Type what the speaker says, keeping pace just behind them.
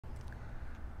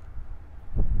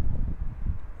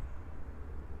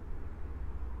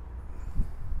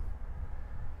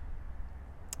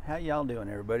How y'all doing,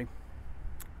 everybody?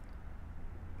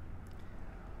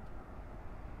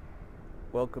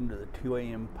 Welcome to the 2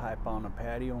 a.m. Pipe on the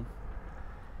Patio.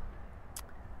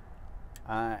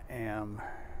 I am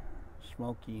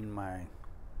smoking my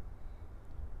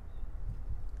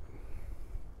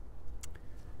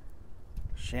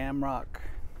Shamrock.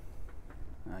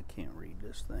 I can't read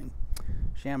this thing.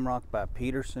 Shamrock by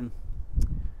Peterson.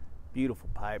 Beautiful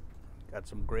pipe. Got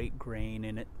some great grain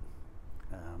in it.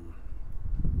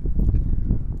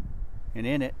 And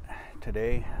in it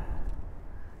today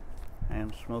I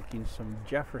am smoking some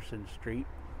Jefferson Street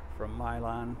from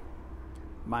Milan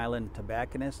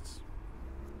Tobacconists,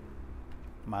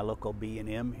 my local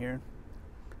B&M here,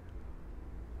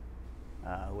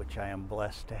 which I am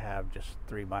blessed to have just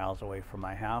 3 miles away from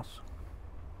my house.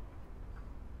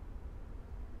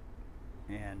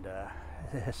 And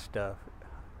this stuff,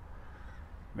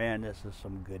 man, this is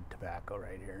some good tobacco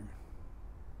right here.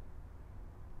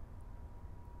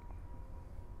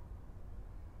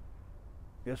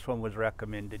 This one was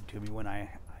recommended to me when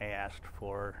I asked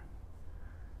for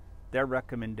their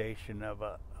recommendation of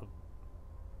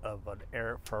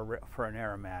for an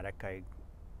aromatic. I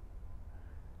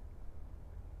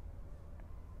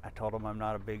told them I'm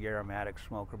not a big aromatic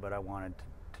smoker, but I wanted to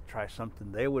try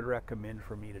something they would recommend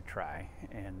for me to try,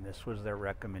 and this was their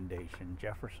recommendation.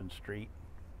 Jefferson Street.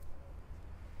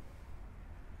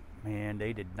 Man,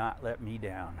 they did not let me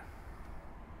down.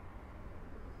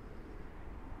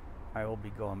 I will be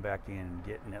going back in and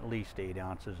getting at least 8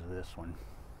 ounces of this one.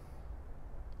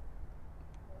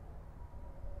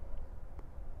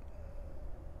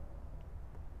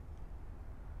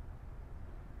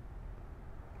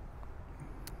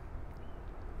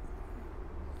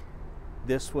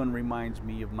 This one reminds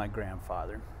me of my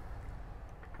grandfather.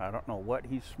 I don't know what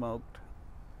he smoked.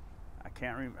 I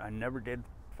can't remember. I never did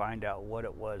find out what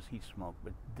it was he smoked,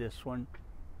 but this one,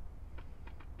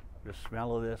 the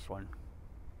smell of this one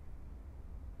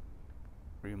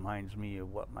reminds me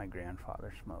of what my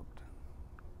grandfather smoked.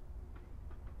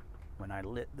 When I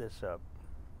lit this up,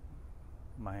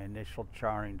 my initial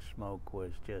charring smoke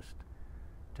was just,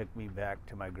 took me back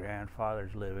to my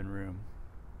grandfather's living room,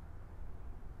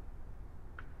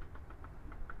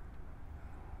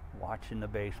 watching the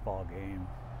baseball game,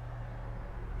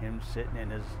 him sitting in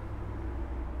his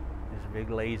big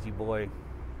lazy boy,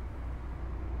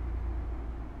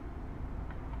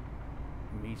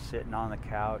 me sitting on the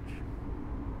couch.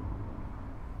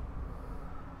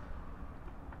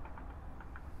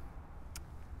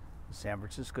 San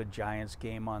Francisco Giants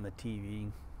game on the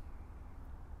TV.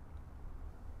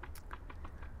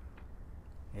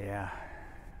 Yeah.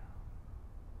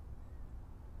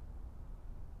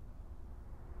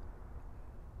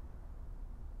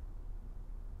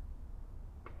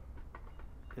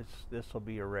 This will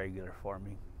be a regular for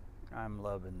me. I'm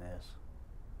loving this.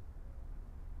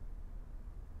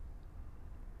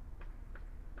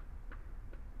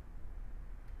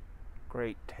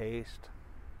 Great taste.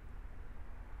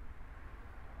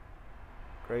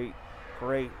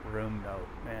 Great room note,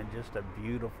 man. Just a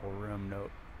beautiful room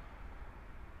note.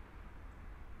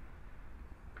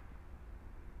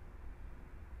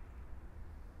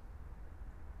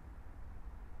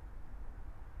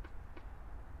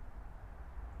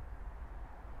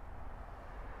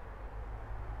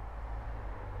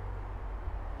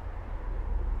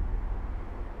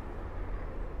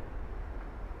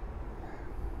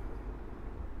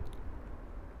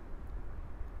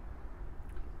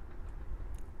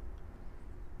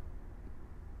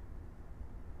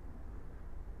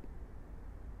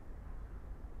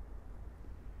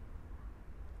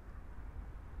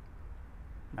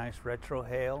 Nice retro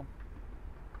hail.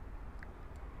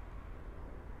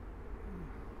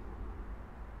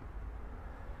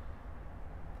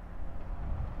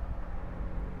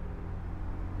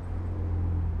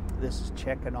 This is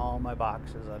checking all my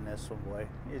boxes on this one, boy.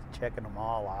 It's checking them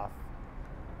all off.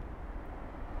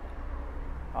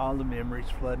 All the memories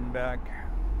flooding back.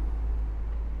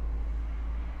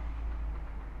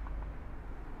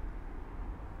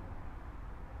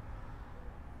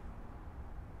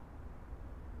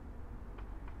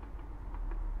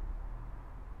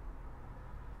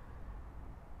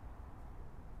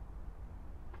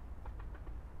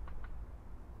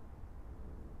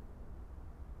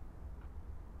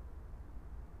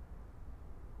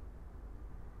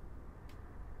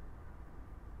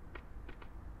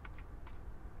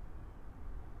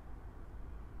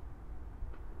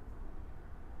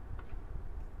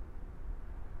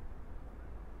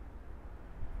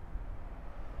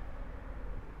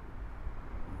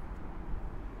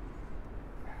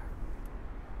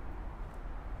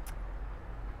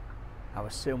 I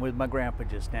was sitting with my grandpa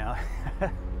just now.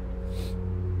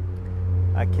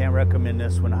 I can't recommend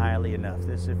this one highly enough.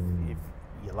 This, if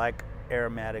you like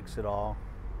aromatics at all,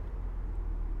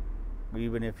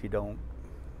 even if you don't,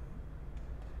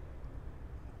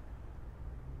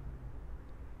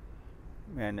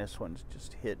 man, this one's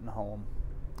just hitting home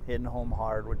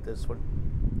hard with this one.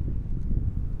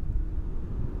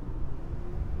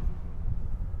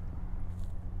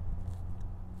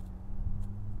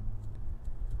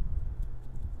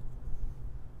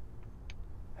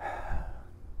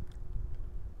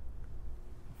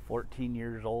 "14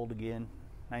 years old again,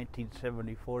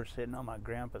 1974, sitting on my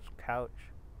grandpa's couch.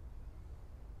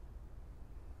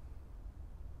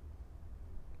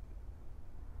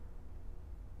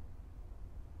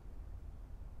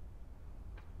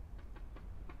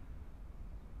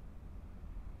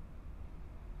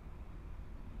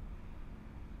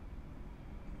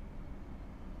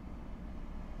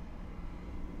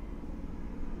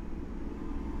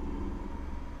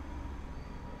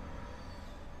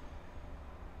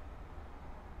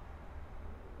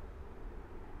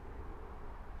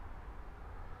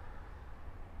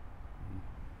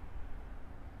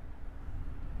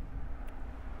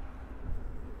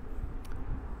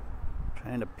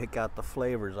 Trying to pick out the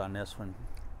flavors on this one.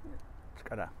 It's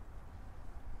got a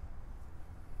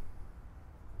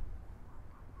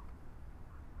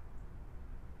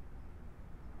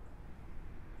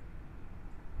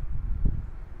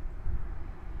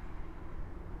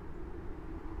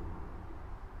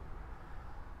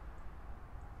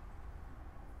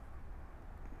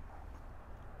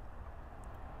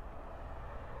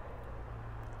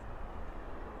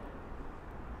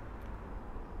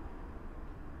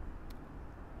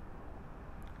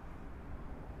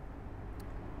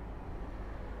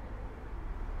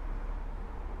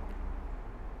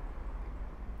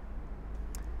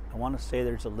I want to say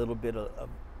there's a little bit of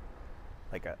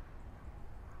like a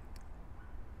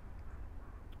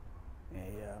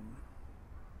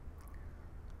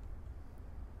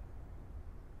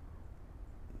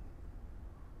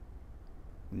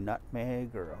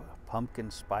nutmeg or a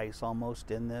pumpkin spice almost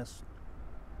in this.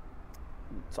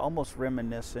 It's almost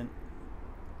reminiscent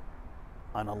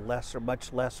on a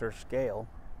much lesser scale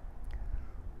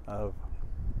of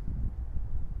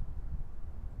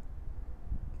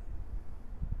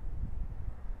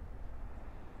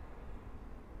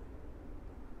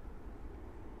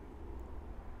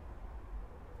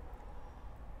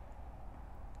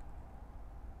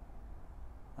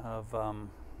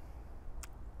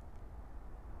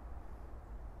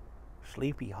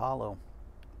Sleepy Hollow,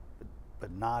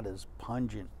 but not as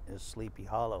pungent as Sleepy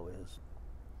Hollow is.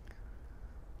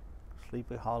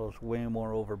 Sleepy Hollow is way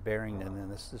more overbearing than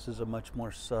this. This is a much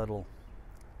more subtle.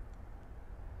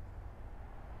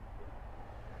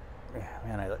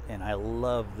 Man, I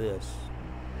love this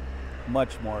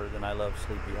much more than I love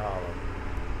Sleepy Hollow.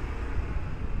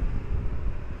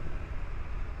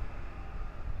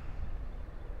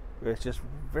 It's just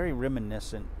very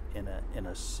reminiscent in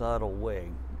a subtle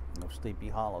way of Sleepy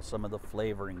Hollow. Some of the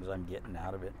flavorings I'm getting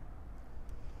out of it.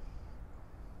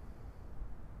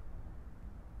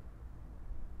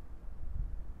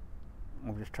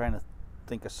 I'm just trying to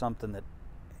think of something that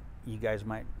you guys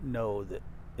might know that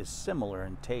is similar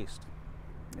in taste,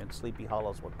 and Sleepy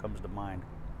Hollow is what comes to mind.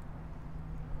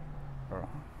 Or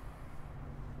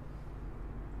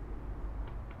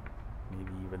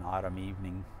maybe even Autumn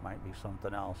Evening might be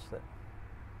something else that.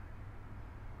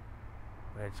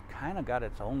 But it's kind of got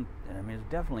its own. I mean,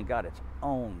 it's definitely got its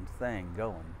own thing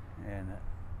going, and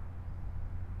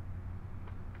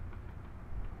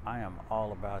I am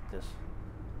all about this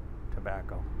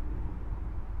tobacco.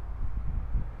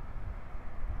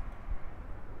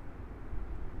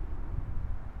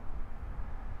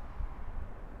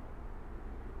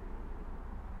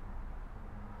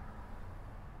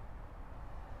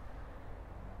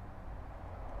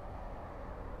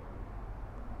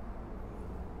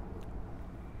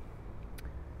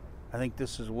 I think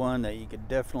this is one that you could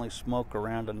definitely smoke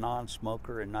around a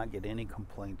non-smoker and not get any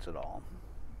complaints at all.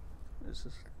 This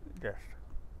is just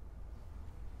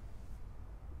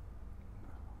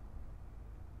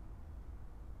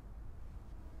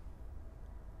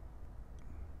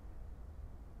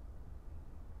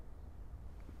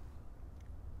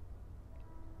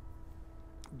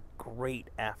great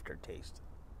aftertaste.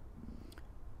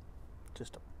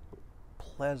 Just a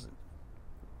pleasant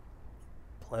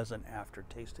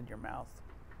aftertaste in your mouth.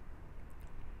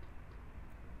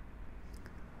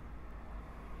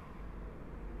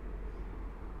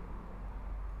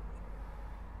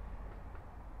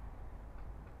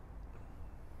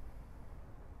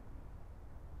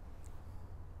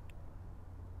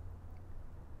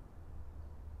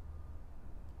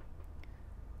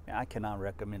 I cannot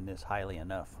recommend this highly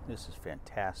enough. This is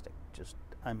fantastic. Just,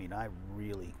 I mean, I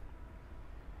really,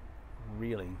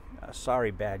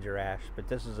 sorry Badger Ash, but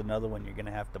this is another one you're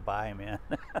gonna have to buy, man.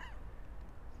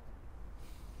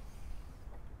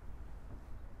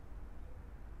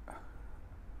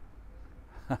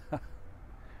 I'm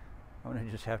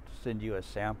gonna just have to send you a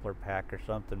sampler pack or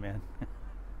something, man.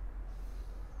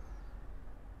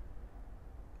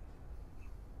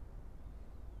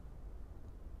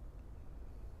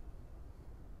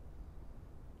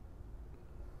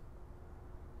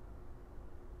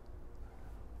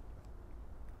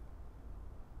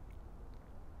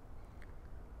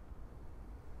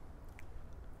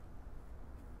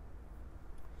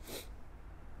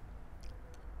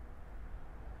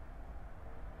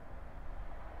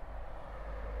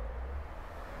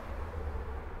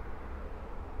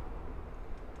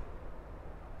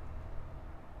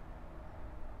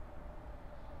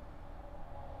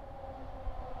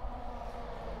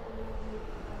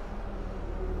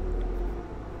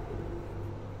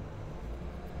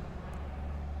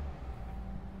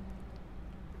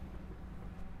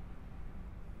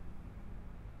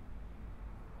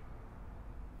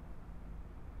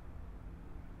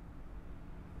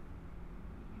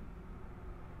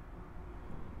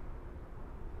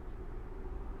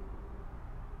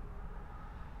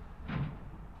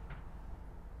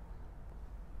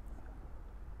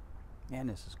 Man,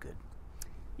 this is good.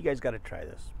 You guys got to try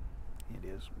this. It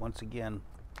is, once again,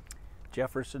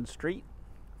 Jefferson Street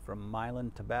from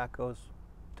Milan Tobacconists.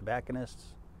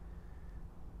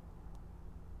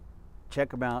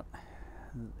 Check them out.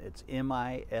 It's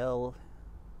Milan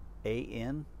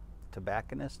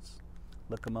Tobacconists.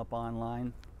 Look them up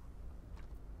online.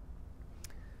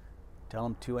 Tell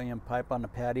them 2 a.m. Pipe on the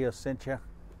Patio sent you.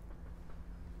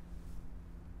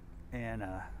 And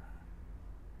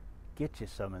get you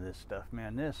some of this stuff,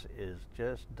 man. This is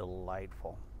just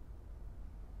delightful.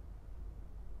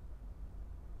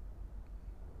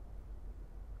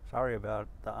 Sorry about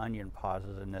the onion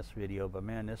pauses in this video, but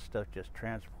man, this stuff just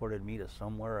transported me to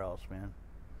somewhere else, man.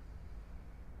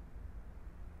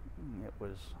 It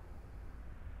was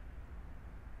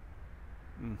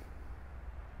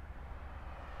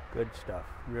good stuff,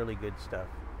 really good stuff.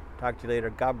 Talk to you later.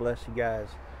 God bless you guys.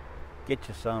 Get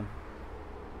you some.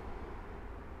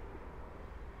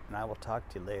 And I will talk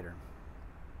to you later.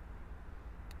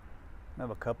 I have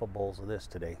a couple bowls of this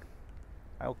today.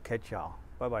 I will catch y'all.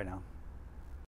 Bye-bye now.